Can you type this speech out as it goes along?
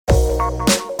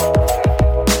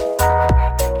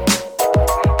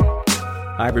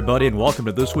Hi, everybody, and welcome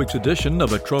to this week's edition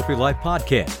of a Trophy Life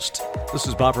podcast. This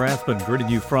is Bob Rathman greeting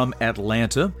you from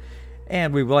Atlanta,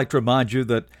 and we would like to remind you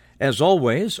that, as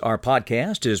always, our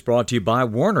podcast is brought to you by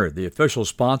Werner, the official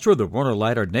sponsor of the Werner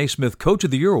Ladder Naismith Coach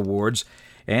of the Year Awards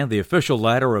and the official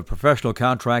ladder of professional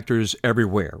contractors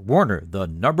everywhere. Werner, the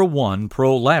 #1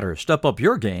 pro ladder. Step up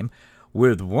your game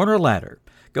with Werner Ladder.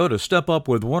 Go to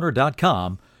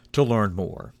stepupwithwerner.com to learn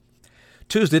more.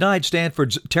 Tuesday night,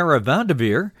 Stanford's Tara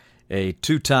Vanderveer, a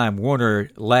two-time Werner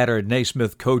Ladder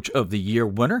Naismith Coach of the Year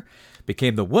winner,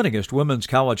 became the winningest women's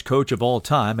college coach of all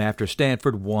time after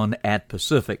Stanford won at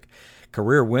Pacific.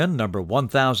 Career win number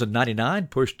 1,099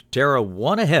 pushed Tara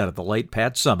one ahead of the late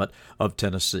Pat Summitt of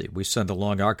Tennessee. We send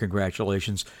along our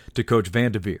congratulations to Coach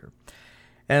Vanderveer.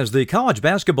 As the college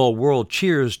basketball world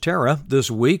cheers Tara this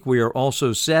week, we are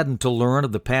also saddened to learn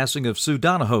of the passing of Sue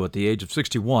Donahoe at the age of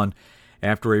 61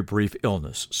 after a brief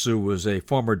illness. Sue was a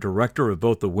former director of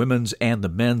both the women's and the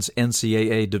men's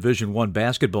NCAA Division I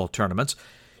basketball tournaments.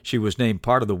 She was named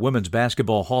part of the Women's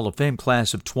Basketball Hall of Fame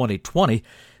class of 2020,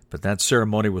 but that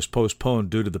ceremony was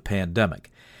postponed due to the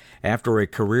pandemic. After a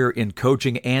career in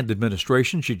coaching and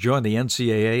administration, she joined the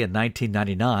NCAA in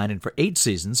 1999, and for 8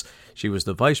 seasons, she was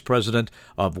the vice president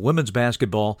of women's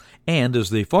basketball and is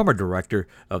the former director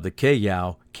of the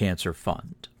K-Yow Cancer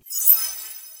Fund.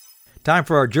 Time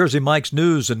for our Jersey Mike's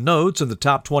news and notes. In the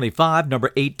top 25,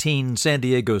 number 18 San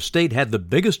Diego State had the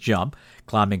biggest jump,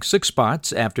 climbing 6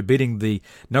 spots after beating the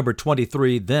number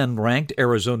 23 then-ranked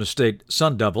Arizona State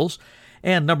Sun Devils.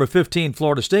 And number 15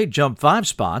 Florida State jumped 5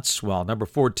 spots, while number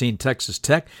 14 Texas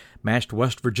Tech matched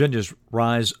West Virginia's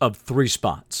rise of 3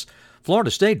 spots.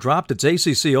 Florida State dropped its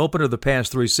ACC opener the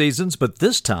past 3 seasons, but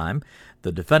this time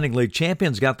the defending league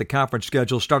champions got the conference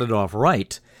schedule started off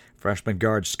right. Freshman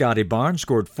guard Scotty Barnes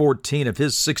scored 14 of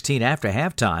his 16 after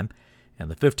halftime, and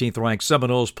the 15th-ranked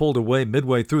Seminoles pulled away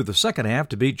midway through the second half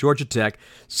to beat Georgia Tech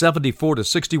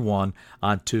 74-61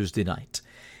 on Tuesday night.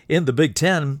 In the Big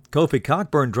Ten, Kofi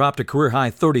Cockburn dropped a career-high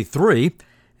 33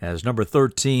 as number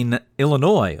 13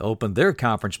 Illinois opened their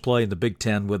conference play in the Big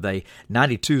Ten with a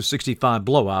 92-65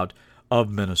 blowout of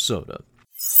Minnesota.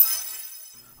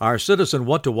 Our Citizen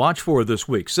What to Watch For this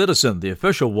week. Citizen, the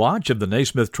official watch of the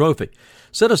Naismith Trophy.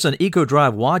 Citizen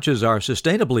EcoDrive watches are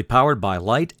sustainably powered by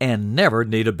light and never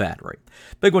need a battery.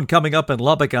 Big one coming up in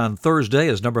Lubbock on Thursday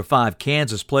as number 5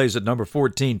 Kansas plays at number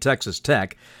 14 Texas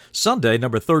Tech. Sunday,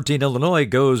 number 13 Illinois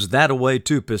goes that-a-way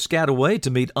to Piscataway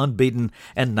to meet unbeaten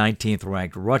and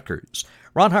 19th-ranked Rutgers.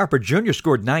 Ron Harper Jr.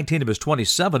 scored 19 of his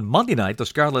 27 Monday night. The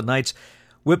Scarlet Knights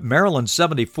whipped Maryland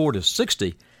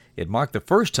 74-60. It marked the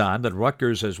first time that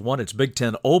Rutgers has won its Big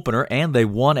Ten opener, and they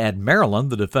won at Maryland,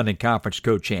 the defending conference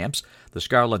co-champs. The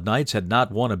Scarlet Knights had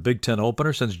not won a Big Ten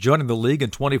opener since joining the league in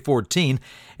 2014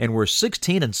 and were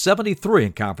 16-73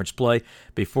 in conference play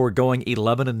before going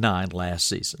 11-9 last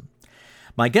season.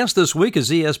 My guest this week is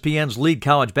ESPN's lead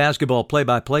college basketball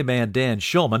play-by-play man, Dan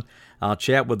Shulman. I'll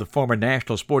chat with the former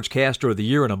National Sportscaster of the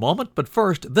Year in a moment, but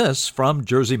first, this from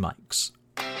Jersey Mike's.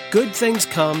 Good things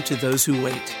come to those who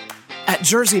wait. At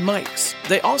Jersey Mike's,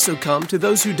 they also come to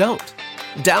those who don't.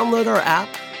 Download our app,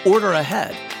 order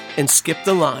ahead, and skip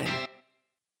the line.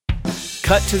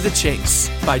 Cut to the Chase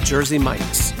by Jersey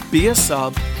Mike's. Be a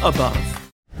sub above.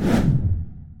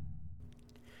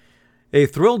 A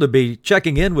thrill to be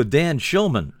checking in with Dan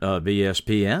Shulman of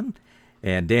ESPN.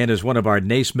 And Dan is one of our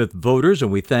Naismith voters,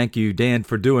 and we thank you, Dan,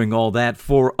 for doing all that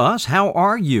for us. How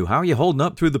are you? How are you holding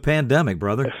up through the pandemic,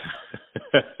 brother?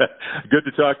 Good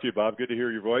to talk to you, Bob. Good to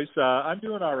hear your voice. I'm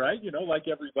doing all right, like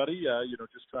everybody,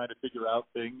 just trying to figure out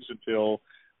things until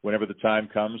whenever the time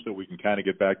comes that we can kind of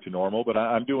get back to normal. But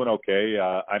I'm doing okay.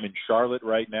 I'm in Charlotte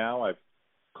right now. I've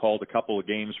called a couple of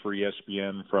games for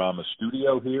ESPN from a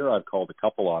studio here. I've called a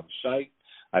couple on site.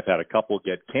 I've had a couple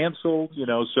get canceled,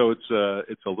 so it's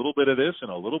a little bit of this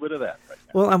and a little bit of that right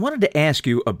now. Well, I wanted to ask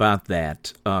you about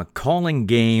that, calling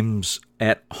games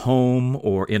at home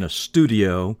or in a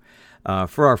studio.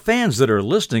 For our fans that are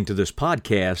listening to this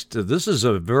podcast, this is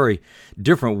a very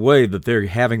different way that they're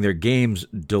having their games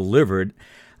delivered.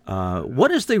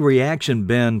 What has the reaction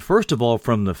been, first of all,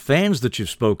 from the fans that you've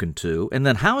spoken to, and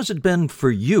then how has it been for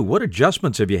you? What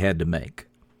adjustments have you had to make?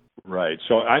 Right.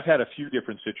 So I've had a few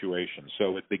different situations.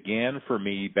 So it began for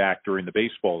me back during the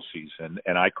baseball season,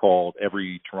 and I called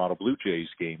every Toronto Blue Jays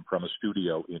game from a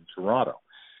studio in Toronto.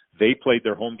 They played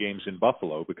their home games in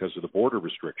Buffalo because of the border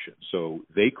restrictions, so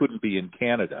they couldn't be in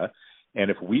Canada.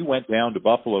 And if we went down to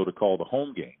Buffalo to call the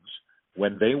home games,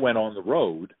 when they went on the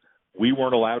road, we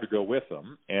weren't allowed to go with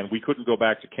them, and we couldn't go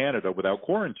back to Canada without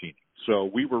quarantining. So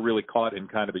we were really caught in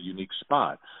kind of a unique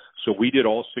spot. So we did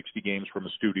all 60 games from a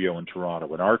studio in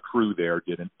Toronto, and our crew there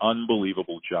did an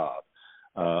unbelievable job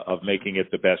of making it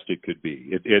the best it could be.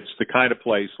 It's the kind of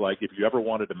place, like, if you ever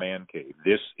wanted a man cave,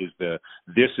 this is the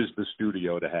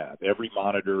studio to have. Every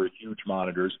monitor, huge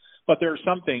monitors, but there are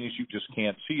some things you just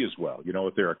can't see as well.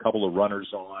 If there are a couple of runners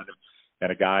on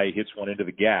and a guy hits one into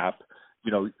the gap,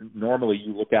 normally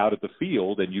you look out at the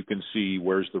field and you can see,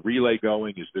 where's the relay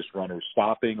going? Is this runner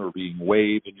stopping or being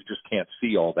waved? And you just can't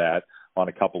see all that on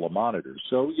a couple of monitors.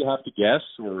 So you have to guess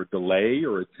or delay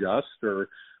or adjust or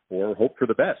hope for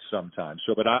the best sometimes.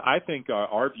 So, but I think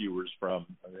our viewers, from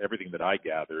everything that I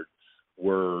gathered,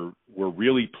 were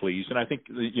really pleased. And I think,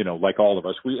 like all of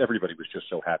us, everybody was just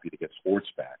so happy to get sports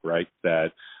back, right?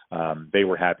 That they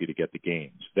were happy to get the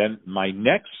games. Then my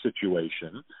next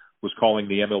situation was calling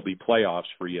the MLB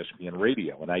playoffs for ESPN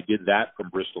Radio, and I did that from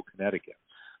Bristol, Connecticut.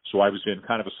 So I was in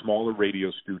kind of a smaller radio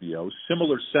studio,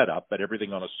 similar setup, but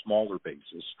everything on a smaller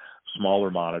basis, smaller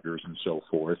monitors and so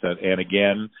forth. And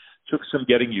again, took some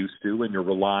getting used to, and you're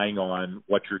relying on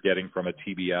what you're getting from a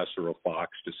TBS or a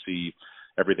Fox to see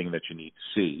everything that you need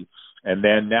to see. And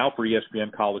then now for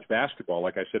ESPN college basketball,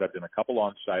 like I said, I've done a couple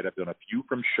on site. I've done a few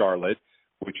from Charlotte,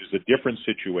 which is a different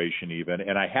situation even.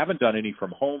 And I haven't done any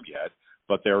from home yet,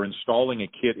 but they're installing a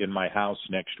kit in my house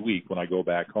next week when I go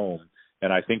back home.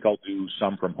 And I think I'll do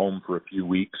some from home for a few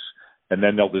weeks, and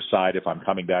then they'll decide if I'm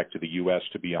coming back to the U.S.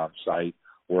 to be on site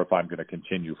or if I'm going to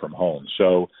continue from home.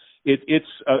 So it's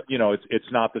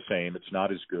not the same. It's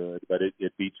not as good, but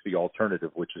it beats the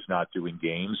alternative, which is not doing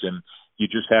games. And you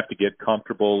just have to get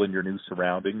comfortable in your new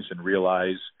surroundings and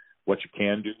realize what you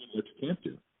can do and what you can't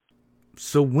do.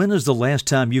 So when is the last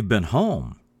time you've been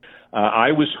home?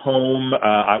 I was home.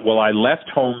 I left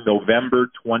home November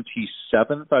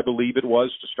 27th, I believe it was,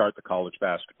 to start the college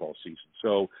basketball season.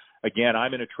 So, again,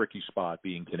 I'm in a tricky spot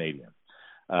being Canadian.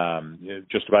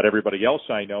 Just about everybody else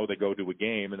I know, they go to a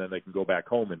game and then they can go back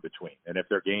home in between. And if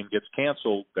their game gets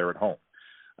canceled, they're at home.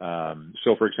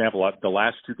 So, for example, the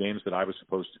last two games that I was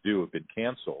supposed to do have been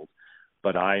canceled,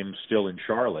 but I'm still in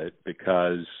Charlotte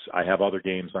because I have other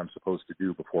games I'm supposed to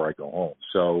do before I go home.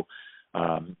 So,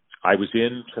 I was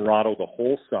in Toronto the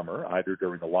whole summer, either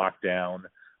during the lockdown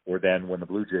or then when the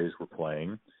Blue Jays were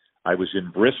playing. I was in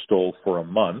Bristol for a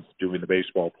month doing the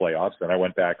baseball playoffs. Then I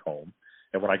went back home.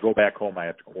 And when I go back home, I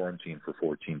have to quarantine for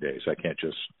 14 days. I can't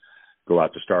just go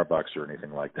out to Starbucks or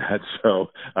anything like that. So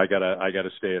I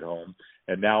gotta stay at home.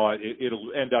 And now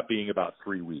it'll end up being about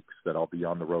 3 weeks that I'll be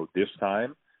on the road this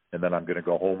time. And then I'm going to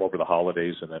go home over the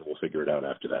holidays, and then we'll figure it out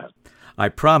after that. I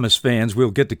promise, fans, we'll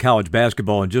get to college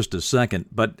basketball in just a second.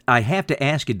 But I have to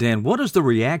ask you, Dan, what is the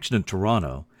reaction in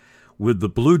Toronto with the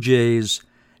Blue Jays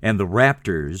and the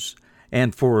Raptors,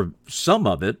 and for some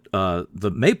of it,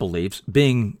 the Maple Leafs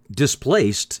being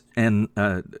displaced, and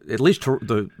at least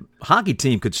the hockey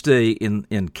team could stay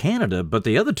in Canada, but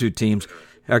the other two teams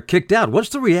are kicked out? What's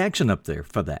the reaction up there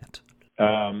for that?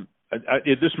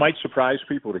 This might surprise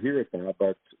people to hear it now,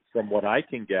 but from what I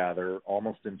can gather,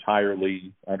 almost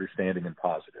entirely understanding and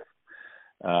positive.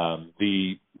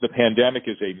 The pandemic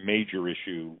is a major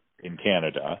issue in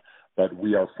Canada, but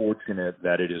we are fortunate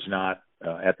that it is not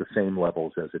at the same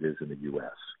levels as it is in the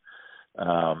U.S.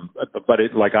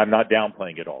 But I'm not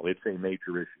downplaying it all. It's a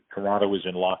major issue. Toronto is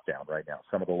in lockdown right now.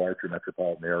 Some of the larger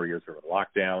metropolitan areas are in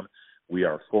lockdown. We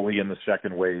are fully in the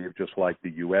second wave, just like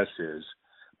the U.S. is.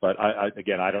 But I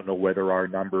don't know whether our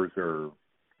numbers are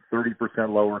 30%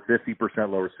 lower,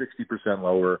 50% lower, 60%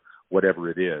 lower, whatever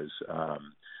it is.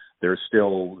 They're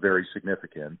still very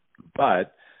significant,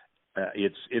 but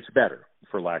it's better,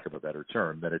 for lack of a better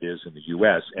term, than it is in the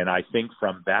U.S. And I think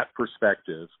from that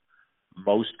perspective,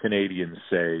 most Canadians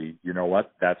say, you know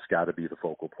what, that's got to be the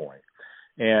focal point.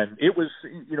 And it was,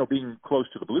 being close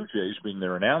to the Blue Jays, being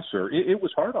their announcer, it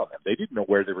was hard on them. They didn't know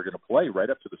where they were going to play right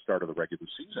up to the start of the regular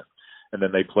season. And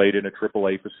then they played in a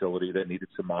AAA facility that needed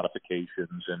some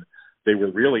modifications. And they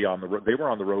were really on the road. They were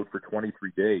on the road for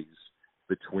 23 days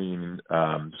between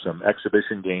some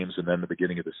exhibition games and then the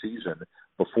beginning of the season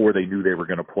before they knew they were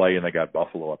going to play, and they got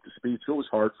Buffalo up to speed. So it was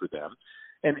hard for them.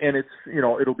 And it's,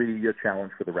 it'll be a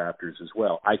challenge for the Raptors as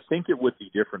well. I think it would be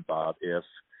different, Bob, if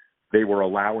they were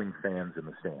allowing fans in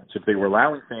the stands. If they were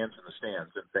allowing fans in the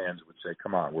stands, then fans would say,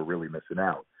 come on, we're really missing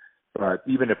out. But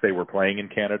even if they were playing in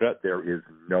Canada, there is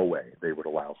no way they would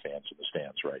allow fans in the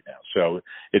stands right now. So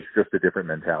it's just a different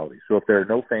mentality. So if there are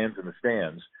no fans in the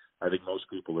stands, I think most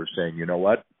people are saying, you know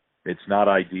what, it's not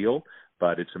ideal,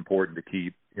 but it's important to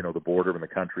keep, the border and the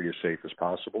country as safe as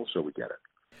possible, so we get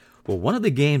it. Well, one of the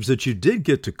games that you did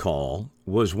get to call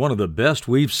was one of the best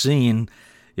we've seen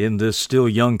in this still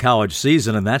young college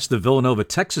season, and that's the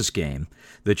Villanova-Texas game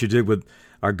that you did with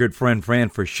our good friend Fran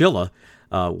Fraschilla.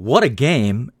 What a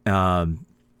game.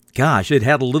 Gosh, it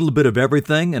had a little bit of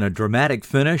everything and a dramatic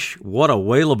finish. What a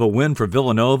whale of a win for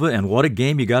Villanova, and what a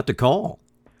game you got to call.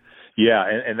 Yeah,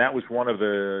 and that was one of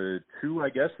the two, I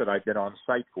guess, that I've been on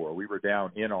site for. We were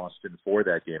down in Austin for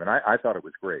that game, and I thought it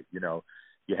was great. You know,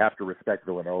 you have to respect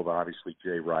Villanova. Obviously,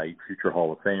 Jay Wright, future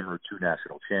Hall of Famer, 2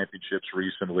 national championships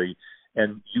recently,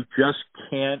 and you just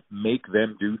can't make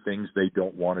them do things they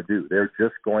don't want to do. They're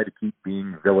just going to keep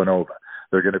being Villanova.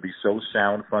 They're going to be so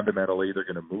sound fundamentally. They're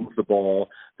going to move the ball.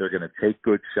 They're going to take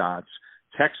good shots.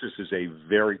 Texas is a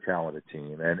very talented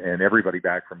team, and everybody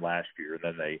back from last year. And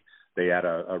then they had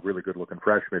a really good-looking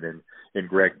freshman in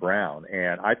Greg Brown.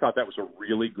 And I thought that was a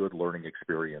really good learning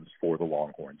experience for the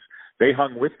Longhorns. They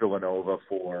hung with Villanova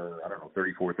for,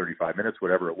 34, 35 minutes,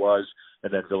 whatever it was,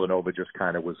 and then Villanova just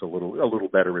kind of was a little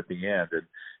better at the end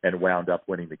and wound up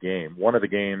winning the game. One of the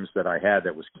games that I had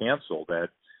that was canceled that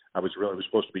it was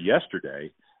supposed to be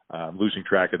yesterday, losing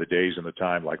track of the days and the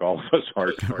time like all of us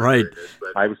are. Right. But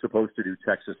I was supposed to do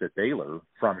Texas at Baylor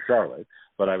from Charlotte,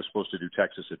 but I was supposed to do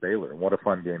Texas at Baylor. And what a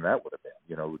fun game that would have been.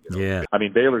 You know, yeah. I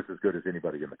mean, Baylor's as good as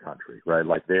anybody in the country, right?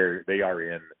 Like they are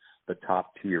in the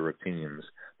top tier of teams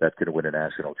that could win a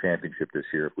national championship this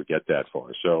year if we get that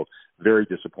far. So very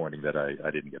disappointing that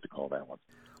I didn't get to call that one.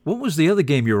 What was the other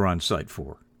game you were on site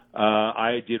for?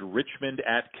 I did Richmond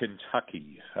at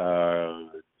Kentucky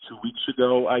 2 weeks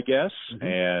ago, I guess,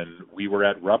 and we were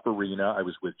at Rupp Arena. I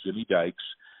was with Jimmy Dykes,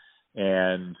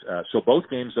 and so both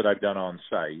games that I've done on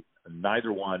site,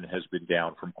 neither one has been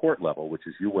down from court level, which,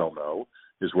 as you well know,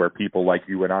 is where people like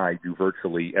you and I do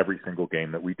virtually every single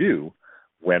game that we do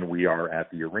when we are at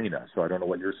the arena. So I don't know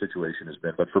what your situation has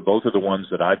been, but for both of the ones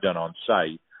that I've done on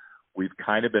site, we've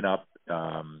kind of been up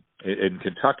in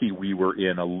Kentucky. We were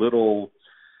in a little,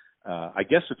 I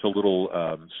guess it's a little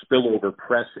spillover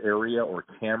press area or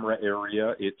camera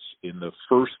area. It's in the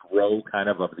first row kind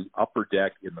of the upper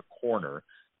deck in the corner.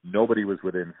 Nobody was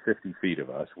within 50 feet of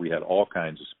us. We had all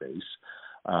kinds of space.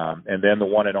 And then the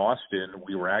one in Austin,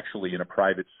 we were actually in a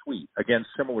private suite. Again,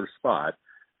 similar spot,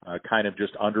 kind of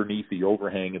just underneath the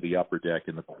overhang of the upper deck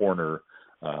in the corner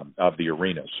of the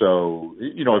arena. So,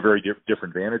 you know, a very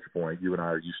different vantage point. You and I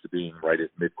are used to being right at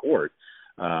midcourt.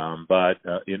 But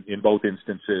in both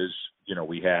instances, you know,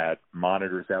 we had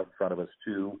monitors out in front of us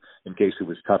too, in case it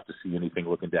was tough to see anything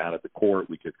looking down at the court.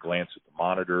 We could glance at the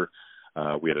monitor.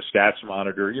 We had a stats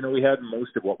monitor. You know, we had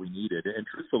most of what we needed. And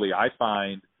truthfully, I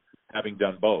find, having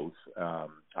done both,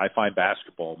 I find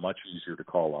basketball much easier to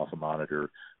call off a monitor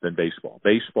than baseball.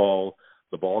 Baseball,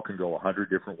 the ball can go 100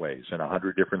 different ways, and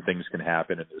 100 different things can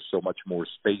happen, and there's so much more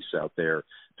space out there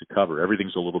to cover.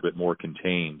 Everything's a little bit more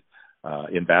contained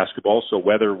in basketball. So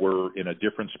whether we're in a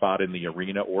different spot in the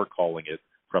arena or calling it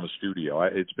from a studio,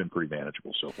 it's been pretty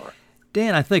manageable so far.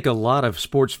 Dan, I think a lot of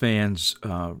sports fans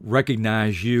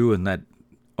recognize you and that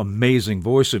amazing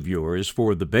voice of yours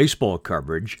for the baseball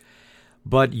coverage,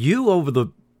 but you over the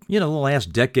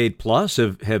last decade plus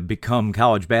have become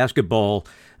college basketball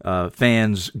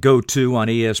fans' go-to on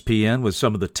ESPN with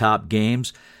some of the top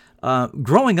games.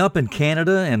 Growing up in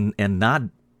Canada and not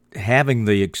having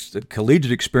the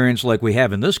collegiate experience like we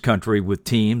have in this country with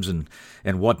teams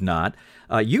and whatnot,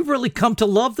 you've really come to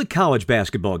love the college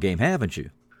basketball game, haven't you?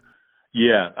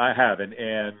 Yeah, I have,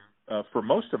 and for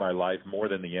most of my life, more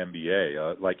than the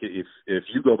NBA. Like if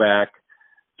you go back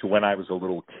to when I was a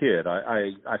little kid,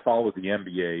 I followed the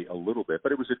NBA a little bit,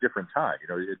 but it was a different time.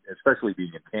 You know, especially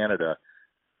being in Canada,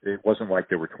 it wasn't like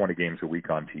there were 20 games a week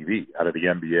on TV out of the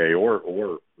NBA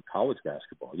or college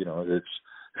basketball. You know, it's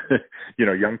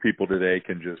young people today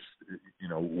can just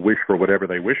wish for whatever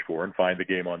they wish for and find the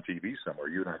game on TV somewhere.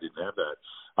 You and I didn't have that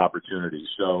opportunity,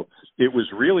 so it was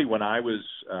really when I was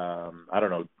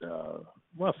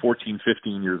 14,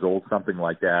 15 years old, something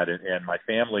like that, and my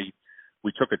family.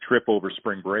 We took a trip over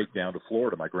spring break down to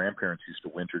Florida. My grandparents used to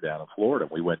winter down in Florida.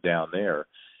 We went down there,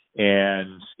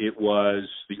 and it was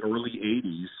the early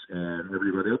 80s, and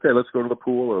everybody, okay, let's go to the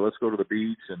pool or let's go to the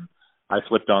beach. And I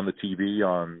flipped on the TV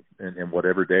and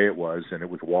whatever day it was, and it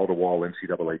was wall-to-wall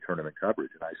NCAA tournament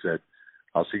coverage. And I said,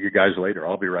 I'll see you guys later.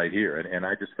 I'll be right here. And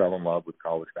I just fell in love with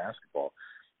college basketball.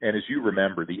 And as you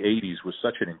remember, the 80s was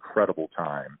such an incredible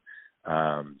time.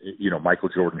 Michael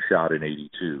Jordan shot in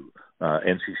 82.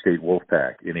 NC State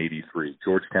Wolfpack in 83,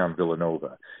 Georgetown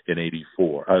Villanova in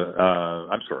 84.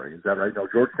 I'm sorry, is that right? No,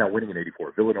 Georgetown winning in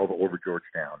 84, Villanova over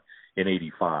Georgetown in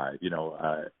 85.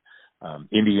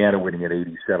 Indiana winning at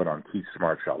 87 on Keith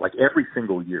Smart shot. Like every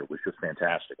single year was just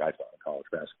fantastic, I thought, in college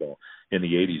basketball in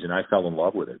the 80s, and I fell in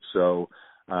love with it. So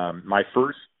my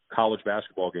first college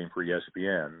basketball game for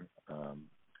ESPN,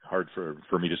 hard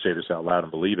for me to say this out loud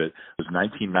and believe it, was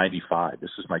 1995.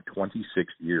 This is my 26th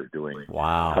year doing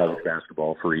college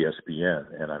basketball for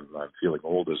ESPN, and I'm feeling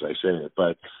old as I say it,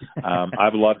 but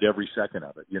I've loved every second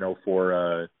of it. For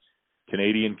a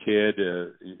Canadian kid,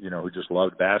 who just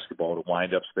loved basketball, to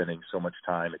wind up spending so much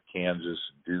time at Kansas,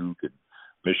 and Duke, and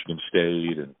Michigan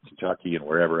State, and Kentucky, and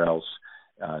wherever else,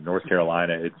 North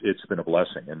Carolina, it's been a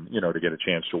blessing. And, to get a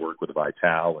chance to work with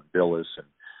Vital and Billis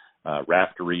and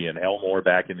Raftery and Elmore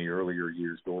back in the earlier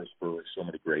years, Doris Burley, so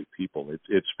many great people.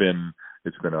 It's been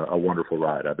a wonderful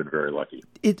ride. I've been very lucky.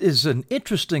 It is an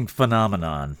interesting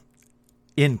phenomenon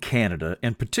in Canada,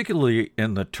 and particularly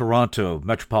in the Toronto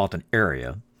metropolitan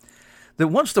area, that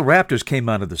once the Raptors came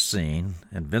out of the scene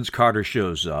and Vince Carter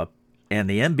shows up and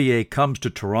the NBA comes to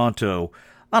Toronto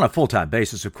on a full-time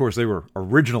basis. Of course, they were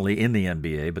originally in the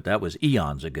NBA, but that was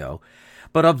eons ago.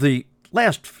 But of the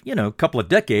last, couple of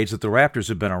decades that the Raptors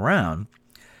have been around,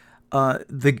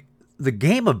 the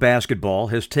game of basketball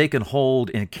has taken hold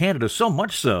in Canada so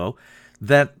much so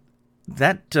that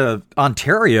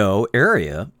Ontario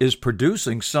area is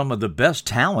producing some of the best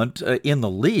talent in the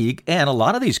league, and a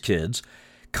lot of these kids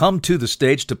come to the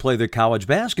States to play their college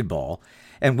basketball.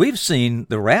 And we've seen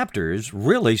the Raptors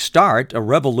really start a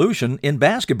revolution in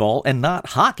basketball and not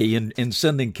hockey in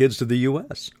sending kids to the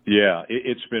U.S. Yeah,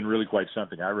 it's been really quite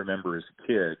something. I remember as a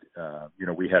kid,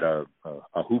 we had a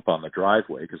hoop on the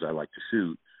driveway because I like to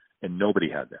shoot, and nobody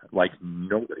had that. Like,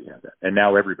 nobody had that. And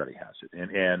now everybody has it.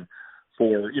 And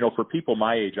for people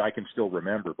my age, I can still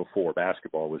remember before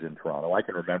basketball was in Toronto. I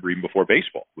can remember even before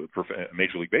baseball,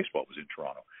 Major League Baseball was in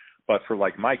Toronto. But for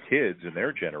like my kids and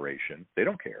their generation, they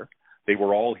don't care. They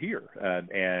were all here,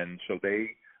 and so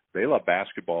they love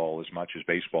basketball as much as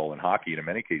baseball and hockey, and in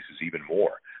many cases even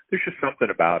more. There's just something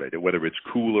about it, whether it's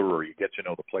cooler or you get to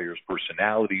know the players'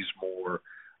 personalities more,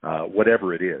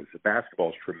 whatever it is. Basketball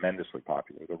is tremendously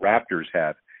popular. The Raptors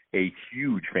have a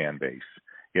huge fan base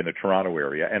in the Toronto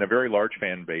area and a very large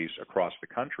fan base across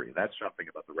the country. That's something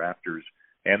about the Raptors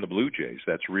and the Blue Jays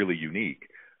that's really unique.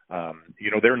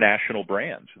 They're national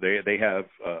brands. They have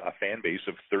a fan base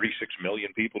of 36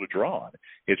 million people to draw on.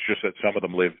 It's just that some of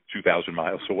them live 2,000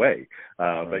 miles away.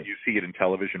 But you see it in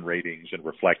television ratings and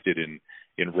reflected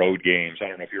in road games. I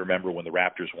don't know if you remember when the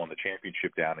Raptors won the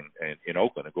championship down in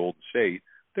Oakland, at Golden State.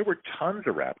 There were tons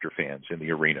of Raptor fans in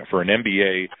the arena for an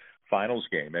NBA Finals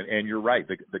game. And you're right.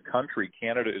 The country,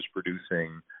 Canada, is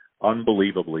producing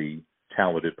unbelievably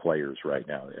talented players right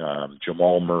now.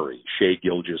 Jamal Murray, Shai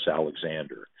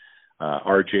Gilgeous-Alexander,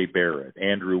 R.J. Barrett,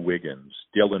 Andrew Wiggins,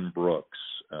 Dylan Brooks,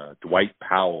 Dwight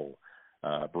Powell,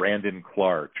 Brandon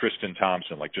Clark, Tristan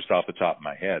Thompson, like just off the top of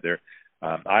my head.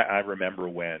 I remember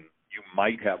when you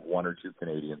might have one or two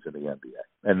Canadians in the NBA,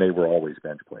 and they were always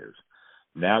bench players.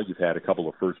 Now you've had a couple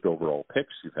of first overall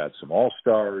picks. You've had some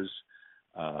all-stars.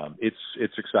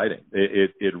 It's exciting.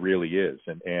 It really is.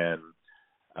 And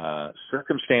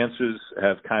circumstances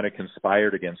have kind of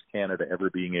conspired against Canada ever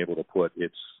being able to put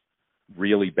its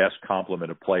really best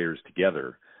complement of players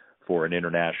together for an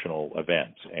international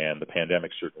event. And the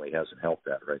pandemic certainly hasn't helped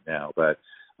that right now. But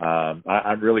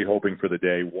I'm really hoping for the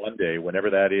day, one day, whenever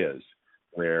that is,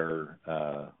 where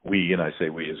we, and I say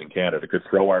we as in Canada, could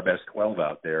throw our best 12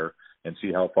 out there and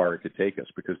see how far it could take us.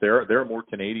 Because there are more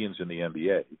Canadians in the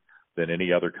NBA than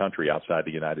any other country outside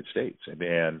the United States. And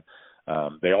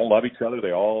they all love each other.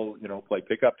 They all, play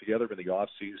pickup together in the off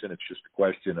season. It's just a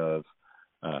question of,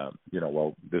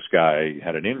 this guy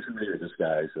had an injury or this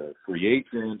guy's a free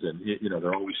agent. And,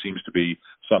 there always seems to be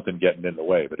something getting in the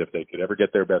way. But if they could ever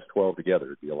get their best 12 together,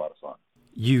 it'd be a lot of fun.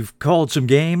 You've called some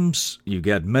games. You've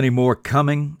got many more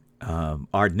coming.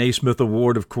 Our Naismith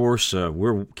Award, of course,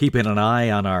 we're keeping an eye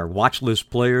on our watch list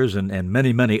players and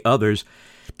many, many others.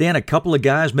 Dan, a couple of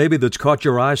guys maybe that's caught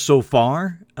your eye so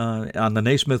far on the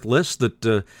Naismith list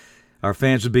that our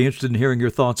fans would be interested in hearing your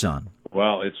thoughts on.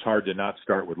 Well, it's hard to not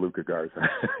start with Luka Garza.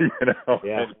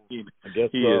 Yeah, I guess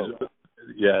so.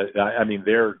 I mean,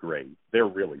 they're great. They're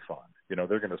really fun. They're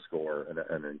going to score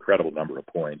an incredible number of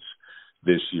points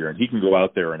this year, and he can go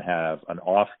out there and have an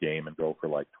off game and go for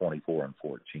like 24 and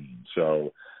 14.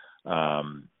 So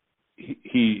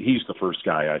he's the first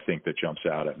guy I think that jumps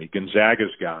out at me.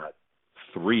 Gonzaga's got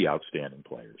three outstanding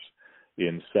players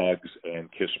in Suggs and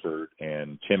Kispert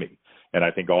and Timmy. And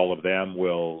I think all of them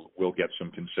will get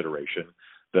some consideration.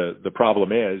 The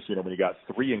problem is, when you got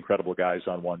three incredible guys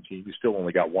on one team, you still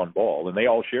only got one ball, and they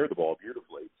all share the ball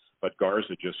beautifully. But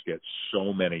Garza just gets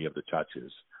so many of the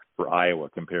touches for Iowa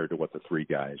compared to what the three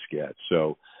guys get.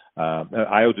 So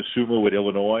Ayo Dosunmu at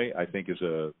Illinois, I think, is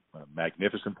a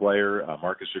magnificent player.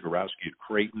 Marcus Zagorowski at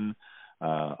Creighton,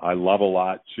 I love a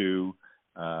lot too.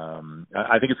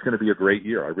 I think it's going to be a great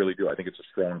year. I really do. I think it's a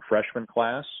strong freshman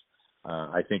class.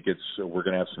 I think we're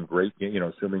going to have some great,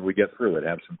 assuming we get through it,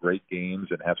 have some great games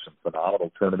and have some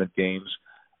phenomenal tournament games.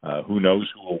 Who knows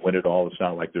who will win it all? It's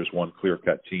not like there's one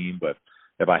clear-cut team, but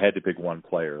if I had to pick one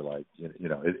player,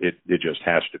 it just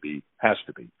has to be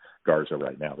Garza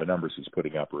right now. The numbers he's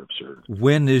putting up are absurd.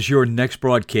 When is your next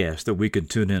broadcast that we can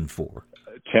tune in for?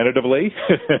 Tentatively,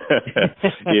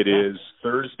 it is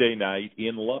Thursday night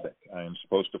in Lubbock. I am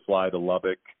supposed to fly to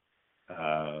Lubbock.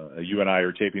 You and I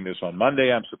are taping this on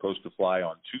Monday. I'm supposed to fly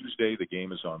on Tuesday. The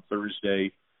game is on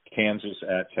Thursday. Kansas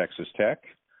at Texas Tech.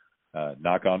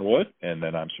 Knock on wood. And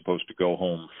then I'm supposed to go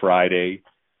home Friday.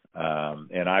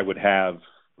 And I would have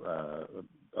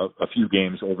a few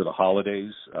games over the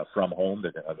holidays from home.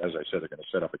 That, as I said, they're going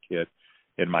to set up a kit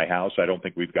in my house. I don't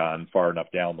think we've gone far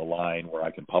enough down the line where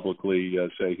I can publicly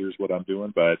say, here's what I'm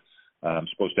doing. But I'm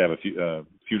supposed to have a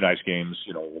few nice games,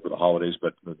 over the holidays.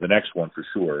 But the next one for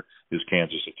sure is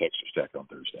Kansas at Texas Tech on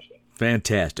Thursday.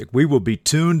 Fantastic. We will be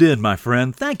tuned in, my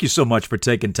friend. Thank you so much for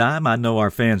taking time. I know our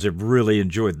fans have really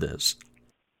enjoyed this.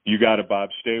 You got it, Bob.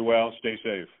 Stay well. Stay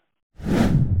safe.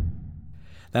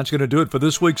 That's going to do it for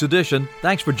this week's edition.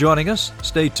 Thanks for joining us.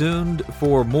 Stay tuned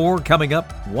for more coming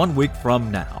up 1 week from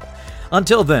now.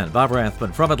 Until then, Bob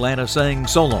Rathman from Atlanta saying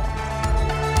so long.